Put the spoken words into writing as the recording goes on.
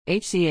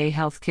HCA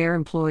Healthcare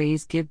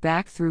employees give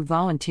back through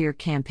volunteer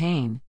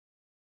campaign.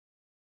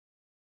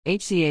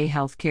 HCA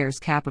Healthcare's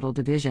Capital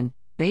Division,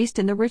 based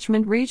in the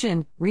Richmond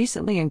region,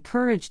 recently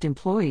encouraged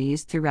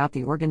employees throughout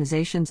the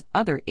organization's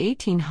other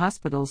 18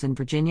 hospitals in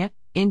Virginia,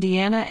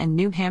 Indiana, and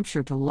New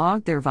Hampshire to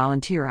log their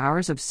volunteer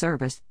hours of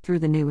service through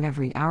the new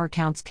Every Hour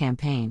Counts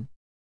campaign.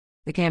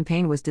 The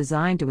campaign was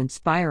designed to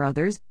inspire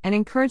others and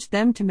encourage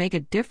them to make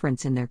a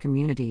difference in their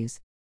communities.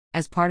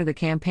 As part of the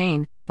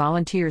campaign,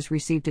 volunteers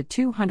received a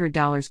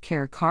 $200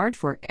 care card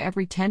for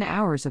every 10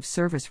 hours of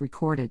service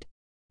recorded.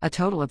 A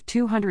total of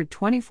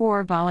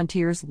 224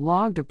 volunteers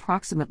logged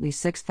approximately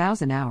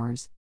 6,000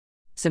 hours.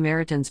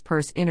 Samaritan's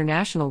Purse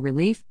International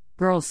Relief,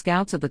 Girl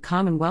Scouts of the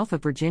Commonwealth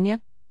of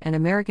Virginia, and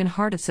American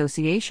Heart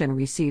Association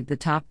received the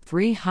top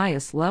 3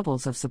 highest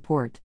levels of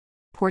support.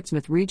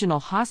 Portsmouth Regional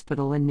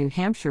Hospital in New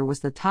Hampshire was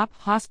the top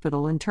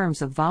hospital in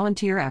terms of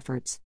volunteer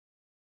efforts.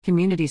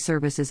 Community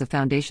service is a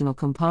foundational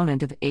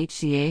component of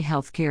HCA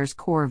Healthcare's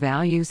core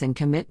values and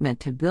commitment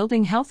to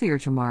building healthier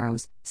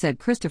tomorrows, said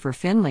Christopher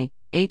Finley,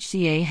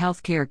 HCA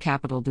Healthcare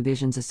Capital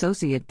Division's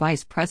Associate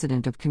Vice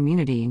President of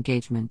Community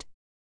Engagement.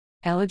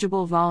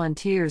 Eligible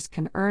volunteers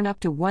can earn up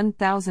to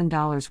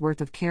 $1,000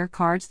 worth of care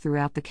cards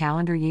throughout the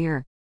calendar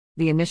year.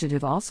 The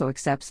initiative also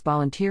accepts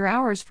volunteer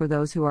hours for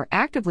those who are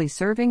actively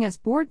serving as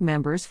board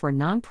members for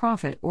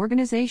nonprofit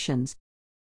organizations.